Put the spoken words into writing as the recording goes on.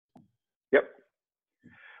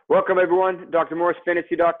Welcome, everyone. Dr. Morris,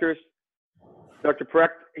 Fantasy Doctors. Dr. Precht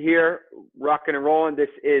here, rocking and rolling. This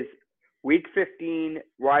is Week 15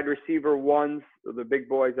 wide receiver ones, the big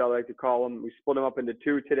boys I like to call them. We split them up into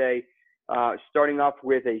two today, starting off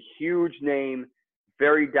with a huge name,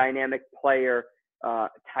 very dynamic player,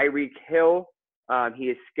 Tyreek Hill. He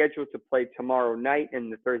is scheduled to play tomorrow night in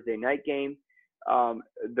the Thursday night game.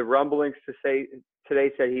 The rumblings today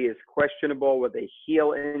said he is questionable with a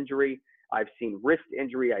heel injury. I've seen wrist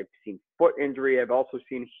injury. I've seen foot injury. I've also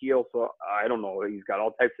seen heel. So I don't know. He's got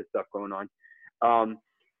all types of stuff going on.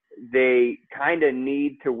 They kind of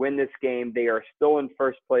need to win this game. They are still in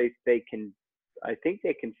first place. I think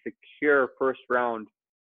they can secure first round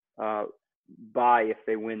bye if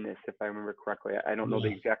they win this, if I remember correctly. I don't know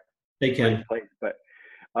the exact place, but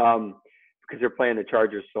because they're playing the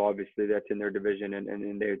Chargers, so obviously that's in their division,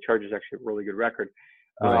 and the Chargers actually have a really good record.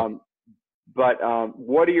 Right. But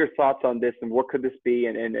what are your thoughts on this, and what could this be,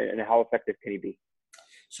 and how effective can he be?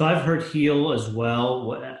 So I've heard heel as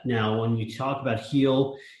well. Now, when you talk about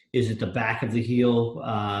heel, is it the back of the heel,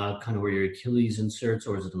 kind of where your Achilles inserts,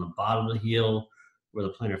 or is it on the bottom of the heel where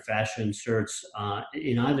the plantar fascia inserts?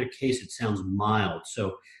 In either case, it sounds mild.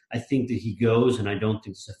 So I think that he goes, and I don't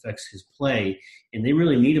think this affects his play. And they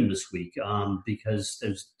really need him this week because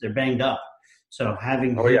they're banged up. So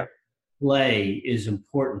having him play is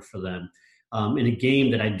important for them in a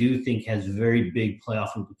game that I do think has very big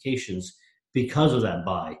playoff implications because of that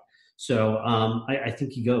bye. So I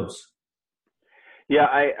think he goes. Yeah,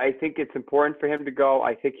 I think it's important for him to go.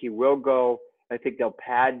 I think he will go. I think they'll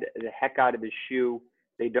pad the heck out of his shoe.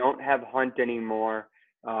 They don't have Hunt anymore.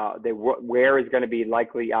 Ware is going to be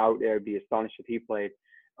likely out. They would be astonished if he played.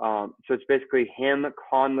 So it's basically him,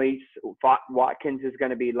 Conley. Watkins is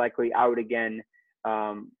going to be likely out again.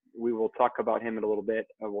 We will talk about him in a little bit,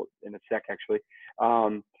 in a sec, actually.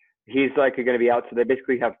 He's likely going to be out. So they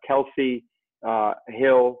basically have Kelsey,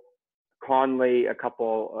 Hill, Conley, a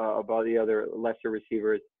couple of all the other lesser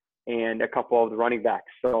receivers, and a couple of the running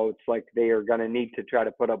backs. So it's like they are going to need to try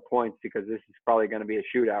to put up points because this is probably going to be a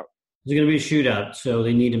shootout. It's going to be a shootout, so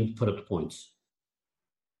they need him to put up the points.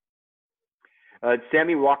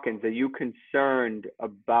 Sammy Watkins, are you concerned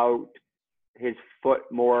about his foot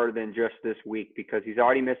more than just this week? Because he's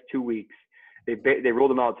already missed 2 weeks. They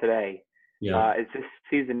ruled him out today. Yeah. Is this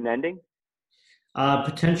season ending?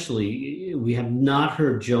 Potentially. We have not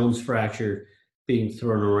heard Jones fracture being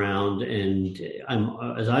thrown around, and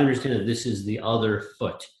as I understand it, this is the other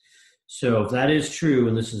foot. So if that is true,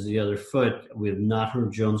 and this is the other foot, we have not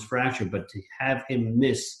heard Jones fracture, but to have him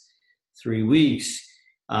miss 3 weeks,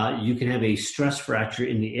 you can have a stress fracture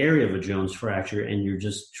in the area of a Jones fracture, and you're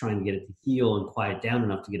just trying to get it to heal and quiet down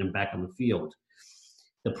enough to get him back on the field.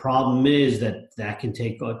 The problem is that can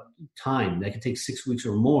take time. That can take 6 weeks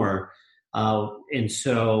or more. And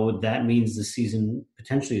so that means the season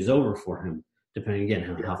potentially is over for him, depending, again,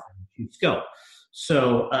 how far the Chiefs go.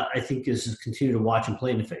 So I think this is continue to watch him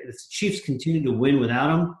play. And if the Chiefs continue to win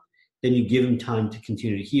without him, then you give him time to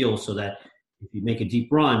continue to heal so that if you make a deep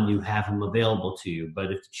run, you have him available to you.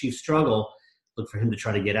 But if the Chiefs struggle, look for him to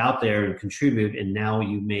try to get out there and contribute, and now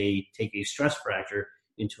you may take a stress fracture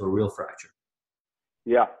into a real fracture.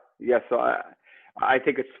 Yeah. So I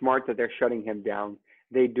think it's smart that they're shutting him down.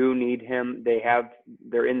 They do need him.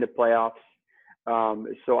 They're in the playoffs.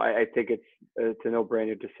 So I think it's a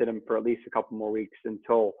no-brainer to sit him for at least a couple more weeks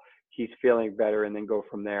until he's feeling better and then go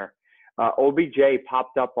from there. OBJ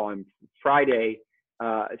popped up on Friday,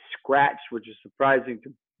 scratched, which is surprising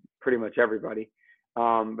to pretty much everybody.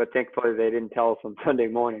 But thankfully they didn't tell us on Sunday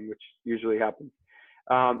morning, which usually happens.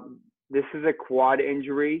 This is a quad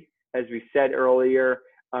injury. As we said earlier,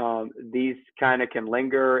 these kind of can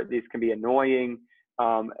linger. These can be annoying.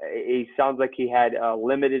 He sounds like he had a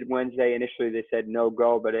limited Wednesday. Initially, they said no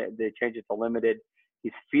go, but they changed it to limited.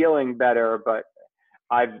 He's feeling better, but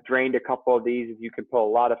I've drained a couple of these. You can pull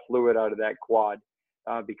a lot of fluid out of that quad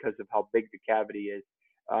because of how big the cavity is.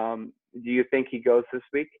 Do you think he goes this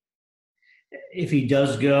week? If he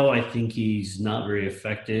does go, I think he's not very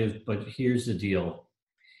effective. But here's the deal.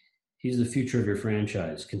 He's the future of your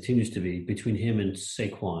franchise, continues to be, between him and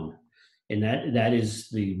Saquon. And that is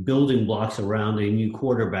the building blocks around a new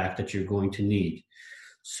quarterback that you're going to need.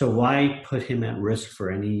 So why put him at risk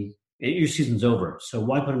for your season's over. So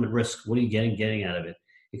why put him at risk? What are you getting out of it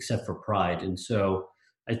except for pride? And so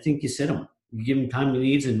I think you sit him. You give him time he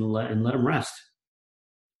needs and let him rest.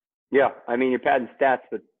 Yeah. I mean, you're padding stats,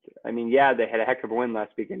 but I mean, yeah, they had a heck of a win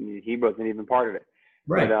last week and he wasn't even part of it.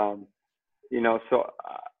 Right. But, so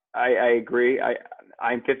I agree.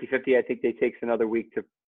 I'm 50-50. I think they takes another week to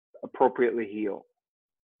appropriately heal.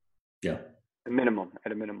 Yeah. At a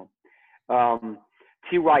minimum.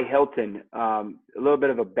 T.Y. Hilton, a little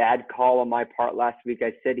bit of a bad call on my part last week.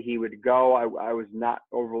 I said he would go. I was not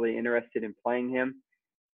overly interested in playing him.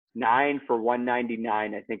 9 for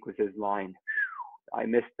 199, I think, was his line. I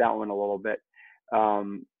missed that one a little bit.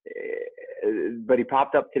 But he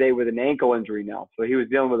popped up today with an ankle injury now. So he was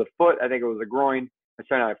dealing with a foot. I think it was a groin.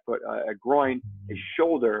 Sorry, not a foot, a groin, a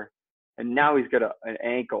shoulder, and now he's got an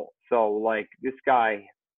ankle. So, like, this guy,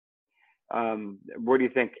 what do you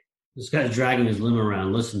think? This guy's dragging his limb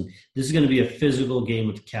around. Listen, this is going to be a physical game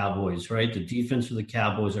with the Cowboys, right? The defense for the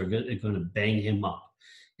Cowboys are going to bang him up.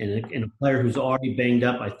 And a player who's already banged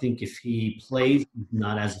up, I think if he plays, he's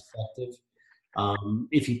not as effective.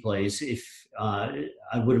 If he plays, I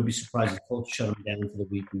wouldn't be surprised if coach shut him down for the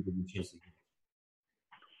week and give him a chance to get.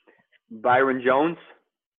 Byron Jones,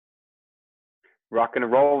 rocking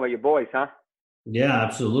and rolling with your boys, huh? Yeah,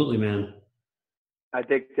 absolutely, man. I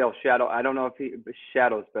think they'll shadow. I don't know if he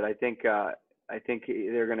shadows, but I think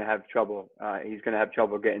they're going to have trouble. He's going to have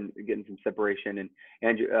trouble getting some separation,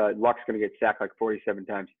 and Luck's going to get sacked like 47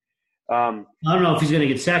 times. I don't know if he's going to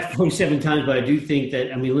get sacked 47 times, but I do think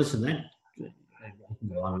that. I mean, listen, I can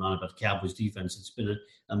go on and on about the Cowboys defense. It's been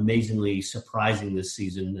amazingly surprising this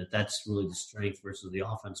season that's really the strength versus the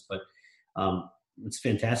offense. But it's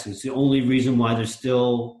fantastic. It's the only reason why they're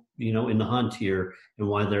still, in the hunt here and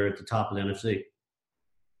why they're at the top of the NFC.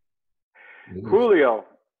 Julio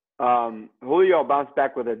bounced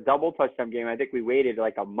back with a double touchdown game. I think we waited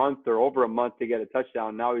like a month or over a month to get a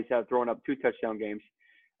touchdown. Now he's throwing up 2 touchdown games.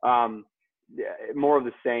 More of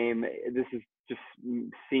the same. This is just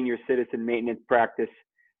senior citizen maintenance practice.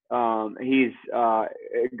 He's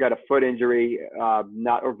got a foot injury.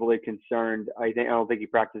 Not overly concerned. I don't think he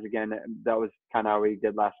practiced again. That was kind of how he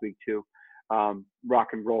did last week too. Rock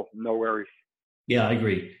and roll, no worries. Yeah, I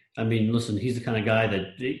agree. I mean, listen, he's the kind of guy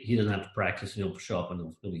that he doesn't have to practice and he'll show up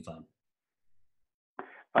and he'll be fine.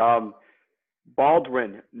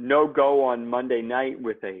 Baldwin, no go on Monday night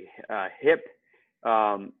with a hip.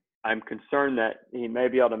 I'm concerned that he may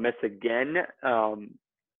be able to miss again.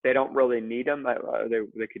 They don't really need him.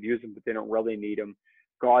 They could use him, but they don't really need him.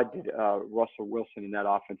 God did Russell Wilson in that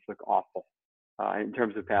offense look awful in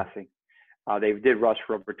terms of passing. They did rush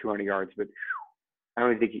for over 200 yards, but I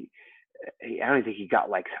don't think he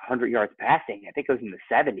got like 100 yards passing. I think it was in the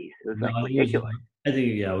 70s. It was ridiculous.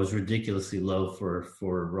 It was ridiculously low for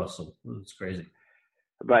Russell. It's crazy.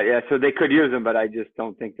 But yeah, so they could use him, but I just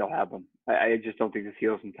don't think they'll have him. I just don't think this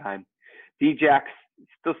heals in time. D-Jax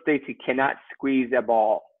still states he cannot squeeze a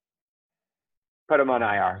ball. Put him on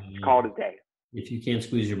IR. It's called a day. If you can't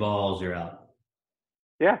squeeze your balls, you're out.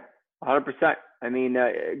 Yeah, 100%. I mean,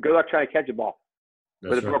 good luck trying to catch a ball.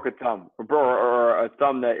 That's with a broken thumb, or a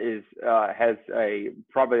thumb that has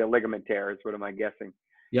probably a ligament tear. Is what am I guessing?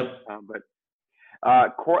 Yep.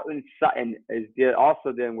 But Cortland Sutton is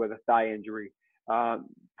also dealing with a thigh injury.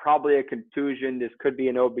 Probably a contusion. This could be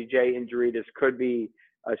an OBJ injury. This could be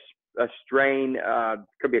a strain.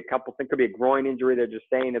 Could be a couple things. Could be a groin injury. They're just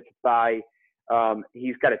saying it's a thigh.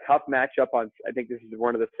 He's got a tough matchup on. I think this is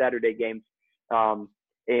one of the Saturday games,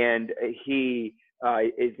 and he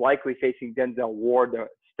is likely facing Denzel Ward, the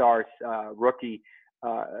Stars rookie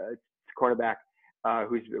cornerback,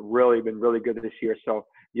 who's really been really good this year. So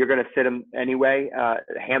you're going to sit him anyway.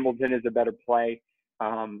 Hamilton is a better play.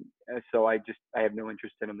 So I have no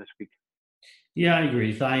interest in him this week. Yeah, I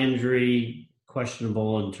agree. Thigh injury,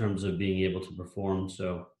 questionable in terms of being able to perform.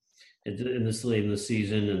 So in this late in the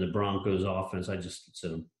season and the Broncos offense, I just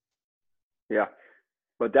sit him. Yeah,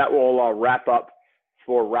 but that will wrap up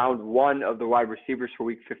for round 1 of the wide receivers for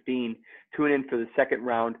week 15. Tune in for the second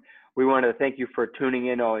round. We want to thank you for tuning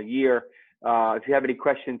in all year. If you have any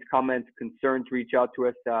questions, comments, concerns, reach out to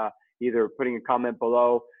us, either putting a comment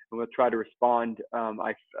below and we'll try to respond.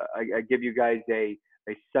 I give you guys a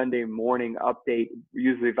Sunday morning update,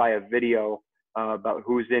 usually via video, about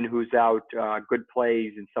who's in, who's out, good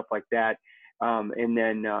plays and stuff like that. And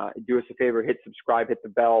then do us a favor, hit subscribe, hit the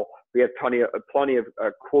bell. We have plenty of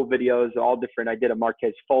cool videos, all different. I did a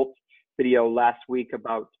Marquez Fultz video last week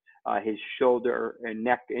about his shoulder and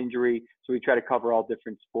neck injury. So we try to cover all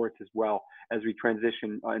different sports as well as we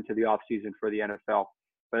transition into the off season for the NFL.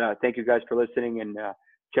 But thank you guys for listening, and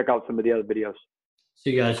check out some of the other videos.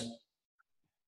 See you guys.